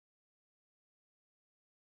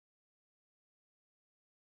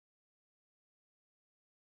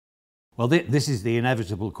Well, this is the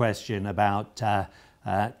inevitable question about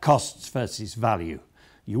costs versus value.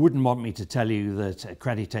 You wouldn't want me to tell you that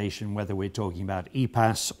accreditation, whether we're talking about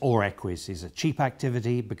EPAS or EQUIS, is a cheap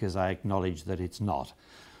activity, because I acknowledge that it's not.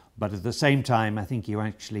 But at the same time, I think you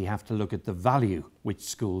actually have to look at the value which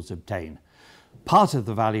schools obtain. Part of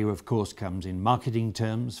the value, of course, comes in marketing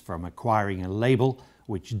terms, from acquiring a label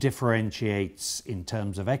which differentiates in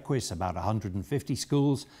terms of EQUIS about 150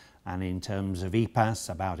 schools, and in terms of EPAS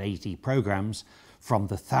about 80 programs from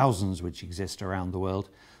the thousands which exist around the world.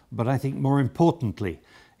 But I think more importantly,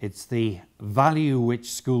 it's the value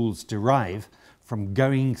which schools derive from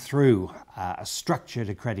going through a structured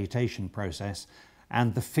accreditation process,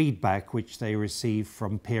 and the feedback which they receive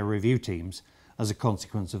from peer review teams as a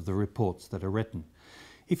consequence of the reports that are written.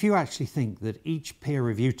 If you actually think that each peer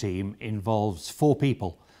review team involves 4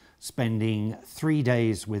 people spending 3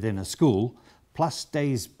 days within a school, plus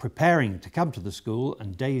days preparing to come to the school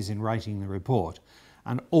and days in writing the report,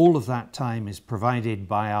 and all of that time is provided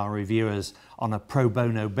by our reviewers on a pro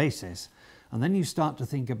bono basis, and then you start to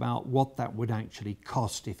think about what that would actually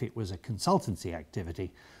cost if it was a consultancy activity,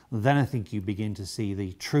 then I think you begin to see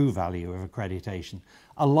the true value of accreditation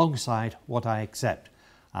alongside what I accept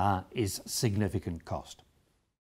is significant cost.